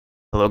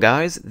Hello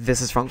guys, this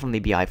is Frank from the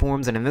BI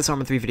forums, and in this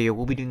Arma 3 video,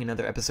 we'll be doing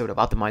another episode of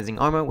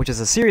Optimizing Arma, which is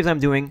a series I'm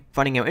doing,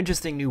 finding out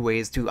interesting new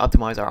ways to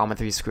optimize our Arma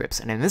 3 scripts.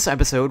 And in this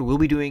episode, we'll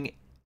be doing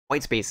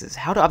white spaces,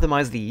 how to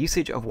optimize the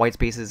usage of white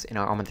spaces in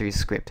our Arma 3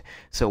 script.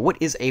 So what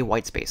is a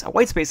white space? A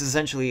white space is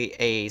essentially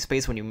a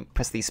space when you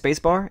press the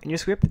spacebar in your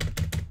script,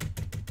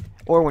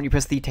 or when you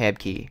press the tab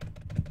key,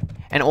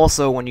 and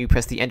also when you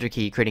press the enter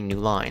key, creating new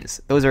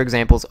lines. Those are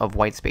examples of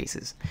white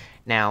spaces.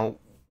 Now,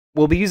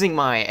 we'll be using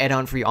my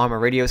add-on free Arma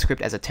radio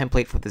script as a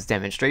template for this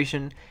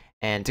demonstration,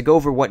 and to go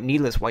over what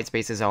needless white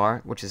spaces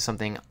are, which is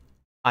something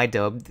I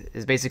dubbed,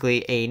 is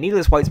basically a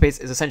needless white space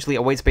is essentially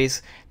a white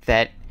space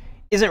that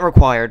isn't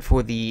required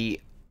for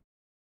the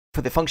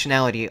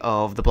functionality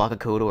of the block of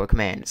code or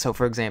command. So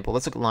for example,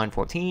 let's look at line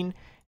 14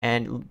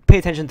 and pay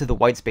attention to the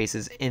white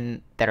spaces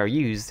that are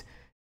used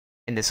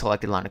in this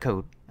selected line of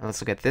code. And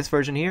let's look at this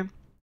version here.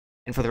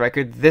 And for the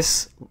record,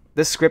 this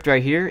script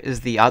right here is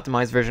the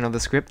optimized version of the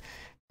script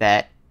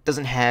that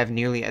doesn't have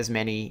nearly as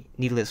many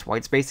needless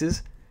white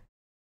spaces,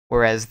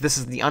 whereas this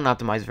is the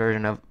unoptimized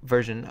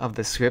version of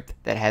the script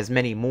that has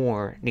many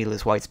more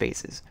needless white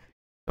spaces.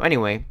 So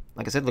anyway,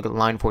 like I said, look at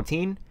line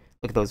 14,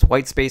 look at those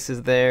white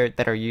spaces there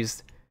that are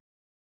used,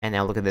 and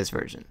now look at this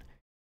version.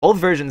 Both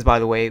versions, by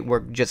the way,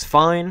 work just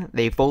fine.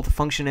 They both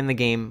function in the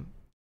game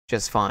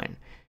just fine.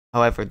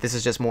 However, this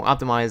is just more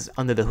optimized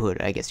under the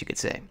hood, I guess you could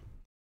say.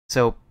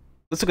 So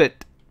let's look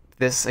at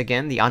this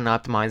again, the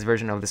unoptimized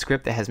version of the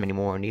script that has many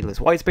more needless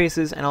white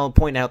spaces, and I'll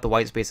point out the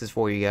white spaces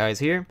for you guys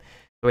here.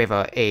 So we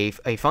have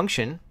a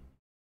function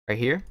right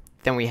here,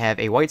 then we have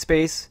a white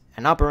space,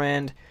 an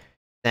operand,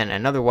 then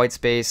another white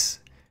space,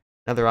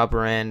 another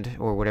operand,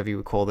 or whatever you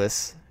would call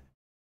this,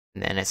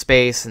 and then a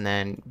space, and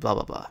then blah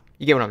blah blah.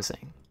 You get what I'm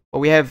saying?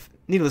 Well, we have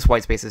needless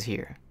white spaces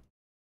here,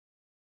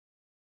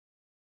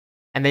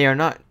 and they are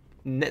not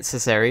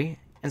necessary,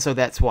 and so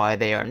that's why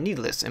they are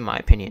needless, in my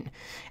opinion.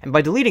 And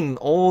by deleting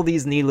all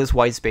these needless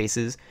white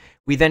spaces,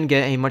 we then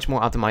get a much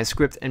more optimized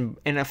script in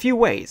a few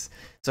ways.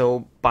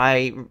 So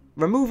by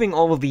removing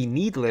all of the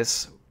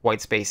needless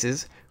white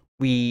spaces,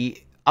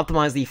 we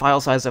optimize the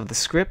file size of the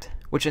script,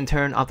 which in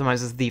turn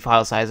optimizes the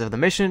file size of the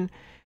mission,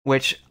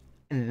 which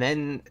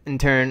then in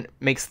turn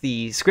makes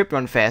the script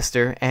run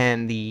faster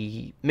and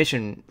the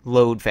mission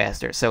load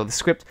faster. So the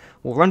script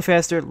will run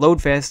faster,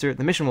 load faster,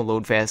 the mission will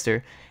load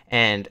faster,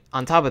 and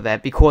on top of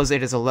that, because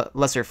it is a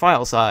lesser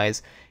file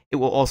size, it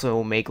will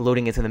also make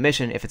loading into the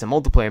mission, if it's a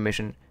multiplayer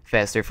mission,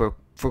 faster for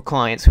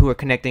clients who are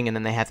connecting and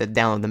then they have to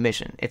download the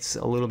mission. It's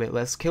a little bit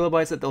less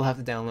kilobytes that they'll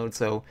have to download,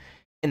 so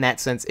in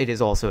that sense, it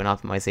is also an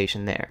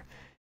optimization there.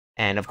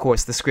 And of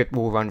course, the script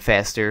will run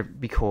faster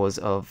because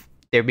of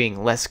there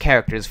being less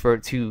characters for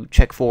it to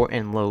check for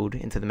and load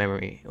into the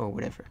memory or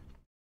whatever.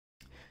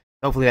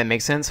 Hopefully that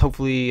makes sense.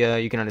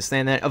 Hopefully you can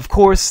understand that. Of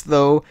course,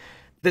 though,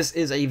 this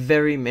is a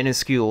very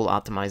minuscule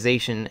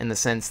optimization in the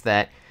sense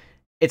that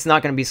it's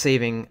not going to be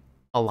saving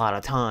a lot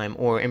of time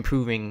or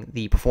improving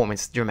the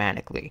performance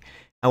dramatically.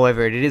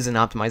 However, it is an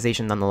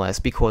optimization nonetheless,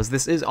 because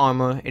this is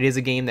Arma. It is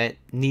a game that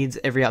needs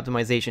every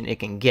optimization it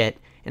can get,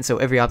 and so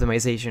every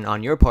optimization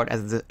on your part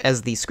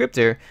as the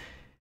scripter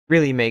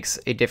really makes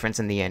a difference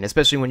in the end,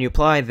 especially when you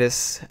apply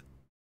this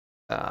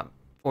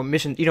or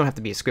mission. You don't have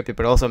to be a scripter,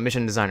 but also a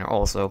mission designer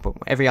also, but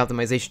every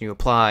optimization you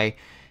apply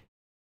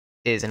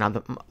is an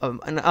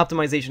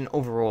optimization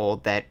overall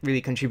that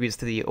really contributes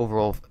to the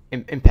overall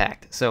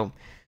impact. So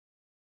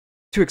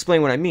to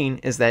explain what I mean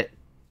is that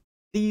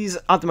these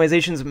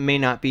optimizations may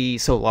not be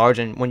so large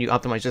and when you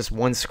optimize just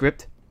one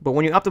script, but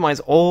when you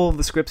optimize all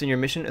the scripts in your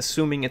mission,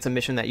 assuming it's a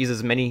mission that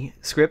uses many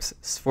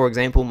scripts, for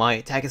example,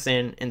 my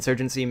Pakistan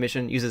insurgency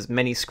mission uses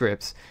many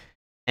scripts,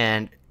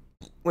 and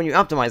when you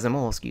optimize them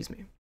all,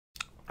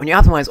 when you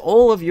optimize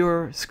all of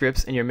your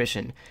scripts in your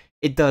mission,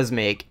 it does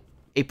make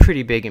a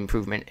pretty big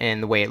improvement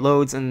in the way it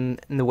loads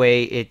and in the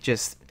way it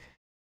just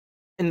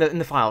in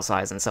the file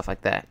size and stuff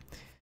like that.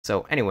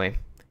 So anyway,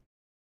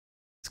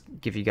 let's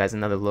give you guys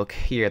another look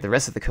here at the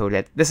rest of the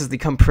code. This is the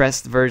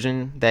compressed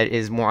version that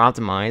is more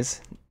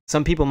optimized.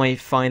 Some people might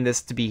find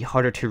this to be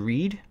harder to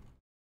read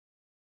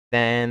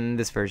than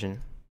this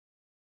version.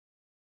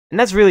 And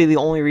that's really the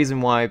only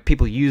reason why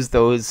people use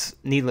those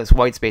needless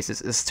white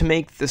spaces, is to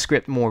make the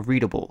script more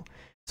readable.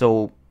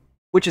 So,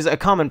 which is a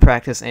common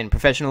practice in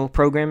professional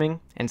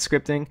programming and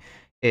scripting,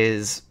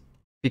 is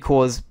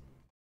because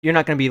you're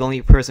not going to be the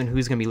only person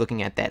who's going to be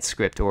looking at that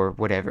script or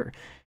whatever.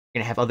 You're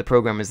going to have other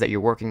programmers that you're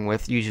working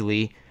with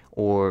usually,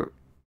 or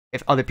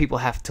if other people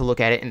have to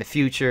look at it in the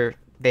future,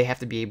 they have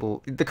to be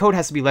able, the code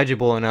has to be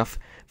legible enough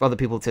for other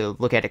people to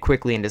look at it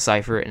quickly and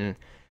decipher it and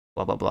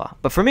blah blah blah.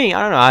 But for me,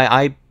 I don't know,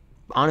 I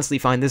honestly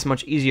find this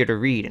much easier to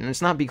read, and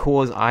it's not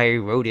because I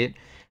wrote it.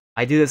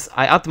 I do this,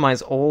 I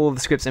optimize all of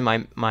the scripts in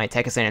my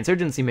Pakistan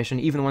insurgency mission,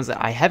 even the ones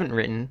that I haven't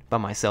written by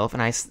myself,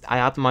 and I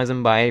optimize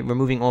them by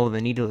removing all of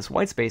the needless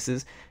white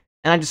spaces,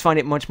 and I just find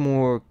it much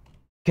more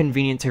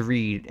convenient to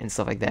read and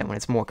stuff like that when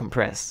it's more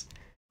compressed.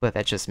 But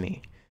that's just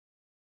me.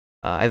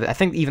 I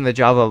think even the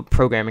Java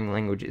programming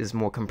language is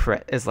more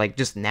is like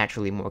just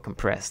naturally more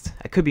compressed.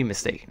 I could be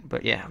mistaken,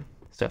 but yeah.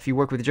 So if you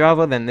work with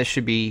Java, then this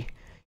should be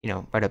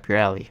right up your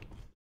alley.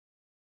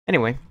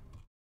 Anyway,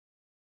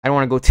 I don't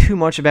want to go too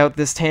much about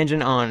this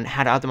tangent on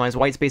how to optimize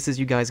white spaces.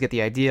 You guys get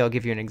the idea. I'll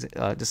give you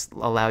just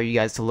allow you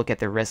guys to look at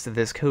the rest of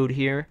this code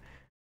here,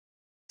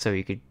 so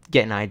you could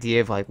get an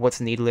idea of like what's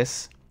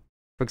needless.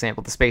 For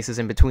example, the spaces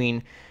in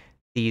between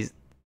this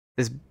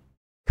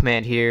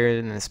command here,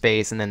 and the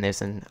space, and then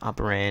there's an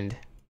operand,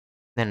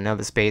 then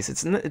another space.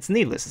 It's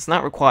needless. It's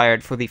not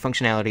required for the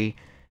functionality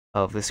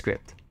of the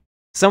script.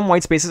 Some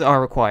white spaces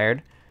are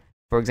required.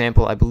 For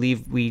example, I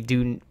believe we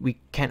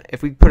can,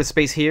 if we put a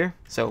space here,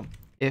 so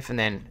if and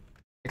then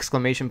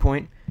exclamation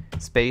point,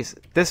 space,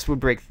 this would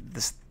break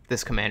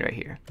this command right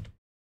here.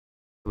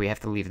 We have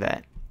to leave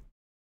that.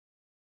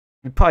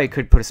 We probably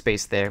could put a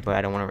space there, but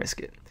I don't want to risk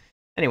it.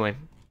 Anyway,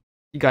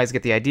 you guys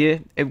get the idea.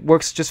 It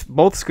works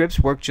both scripts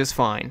work just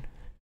fine.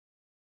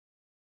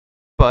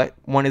 But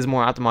one is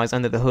more optimized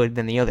under the hood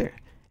than the other.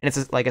 And it's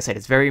just, like I said,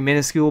 it's very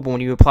minuscule, but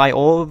when you apply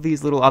all of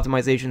these little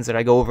optimizations that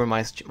I go over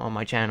on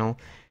my channel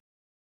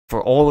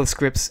for all the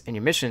scripts in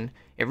your mission,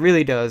 it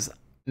really does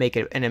make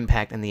an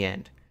impact in the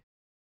end.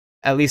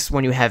 At least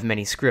when you have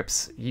many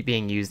scripts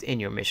being used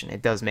in your mission,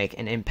 it does make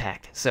an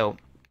impact. So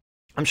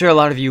I'm sure a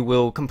lot of you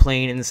will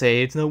complain and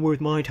say it's not worth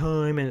my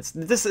time, and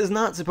this is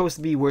not supposed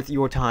to be worth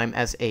your time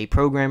as a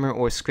programmer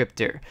or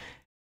scripter.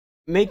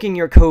 Making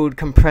your code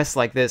compressed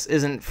like this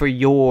isn't for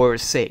your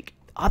sake.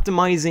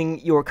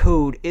 Optimizing your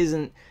code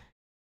isn't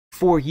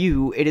for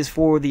you, it is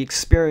for the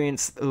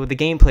experience, or the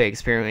gameplay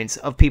experience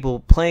of people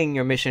playing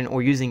your mission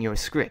or using your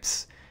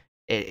scripts.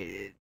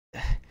 I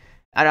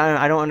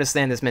don't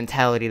understand this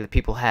mentality that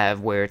people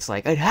have where it's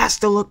like, it has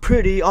to look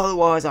pretty,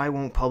 otherwise I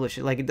won't publish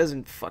it. Like, it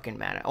doesn't fucking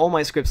matter. All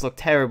my scripts look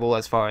terrible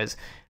as far as,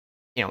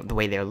 the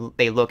way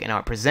they look and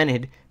are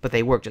presented, but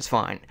they work just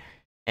fine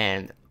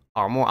and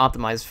are more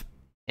optimized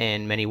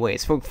in many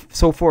ways.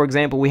 So for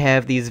example, we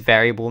have these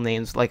variable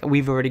names, like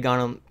we've already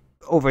gone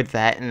over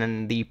that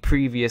in the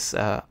previous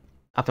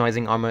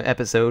optimizing Arma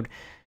episode.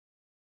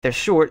 They're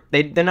short,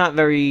 they're not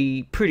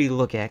very pretty to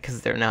look at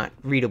because they're not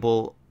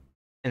readable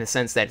in the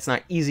sense that it's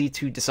not easy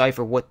to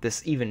decipher what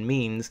this even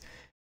means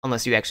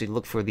unless you actually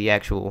look for the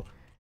actual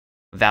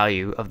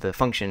value of the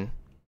function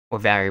or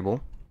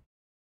variable.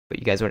 But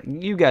you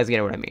guys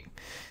get what I mean.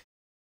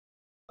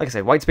 Like I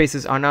said, white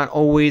spaces are not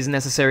always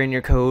necessary in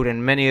your code,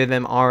 and many of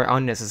them are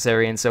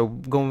unnecessary, and so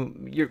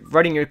you're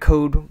writing your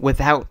code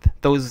without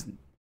those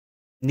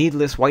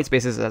needless white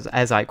spaces,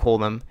 as I call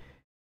them,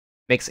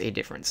 makes a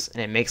difference,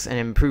 and it makes an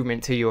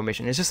improvement to your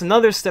mission. It's just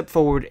another step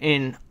forward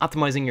in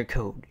optimizing your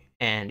code,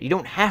 and you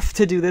don't have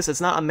to do this.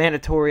 It's not a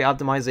mandatory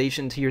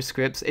optimization to your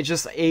scripts. It's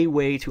just a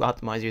way to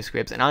optimize your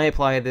scripts, and I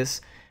apply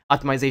this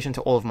optimization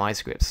to all of my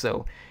scripts.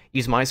 So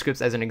use my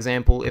scripts as an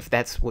example if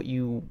that's what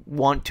you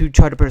want to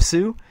try to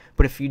pursue,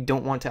 but if you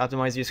don't want to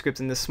optimize your scripts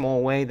in this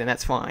small way, then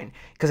that's fine,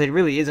 because it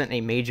really isn't a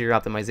major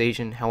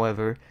optimization.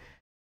 However,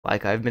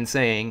 like I've been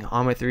saying,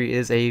 Arma 3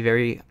 is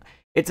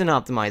it's an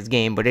optimized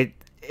game, but it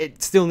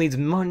still needs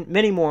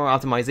many more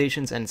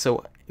optimizations, and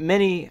so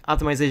many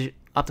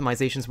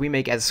optimizations we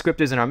make as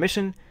scripters in our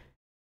mission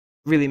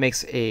really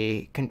makes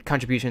a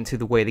contribution to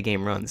the way the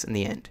game runs in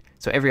the end.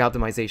 So every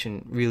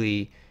optimization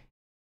really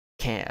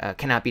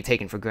cannot be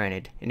taken for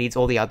granted. It needs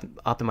all the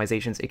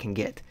optimizations it can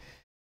get.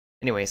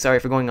 Anyway, sorry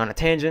for going on a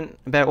tangent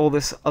about all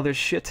this other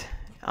shit.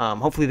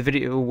 Hopefully the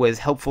video was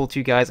helpful to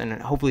you guys, and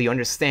hopefully you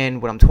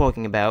understand what I'm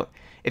talking about.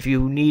 If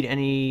you need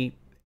any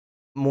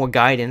more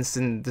guidance,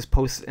 then just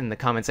post in the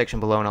comment section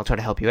below and I'll try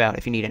to help you out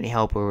if you need any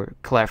help or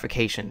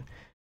clarification.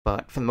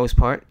 But for the most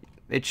part,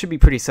 it should be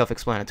pretty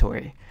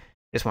self-explanatory.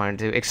 Just wanted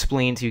to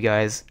explain to you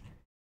guys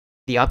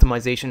the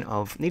optimization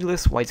of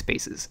needless white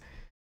spaces.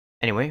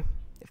 Anyway,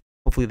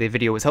 hopefully the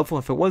video was helpful.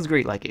 If it was,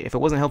 great, like it. If it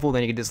wasn't helpful,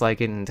 then you can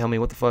dislike it and tell me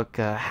what the fuck,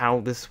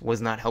 how this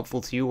was not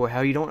helpful to you, or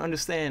how you don't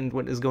understand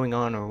what is going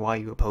on, or why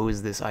you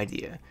oppose this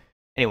idea.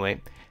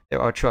 Anyway,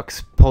 there are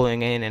trucks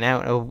pulling in and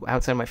out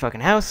outside my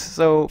fucking house,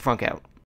 so frunk out.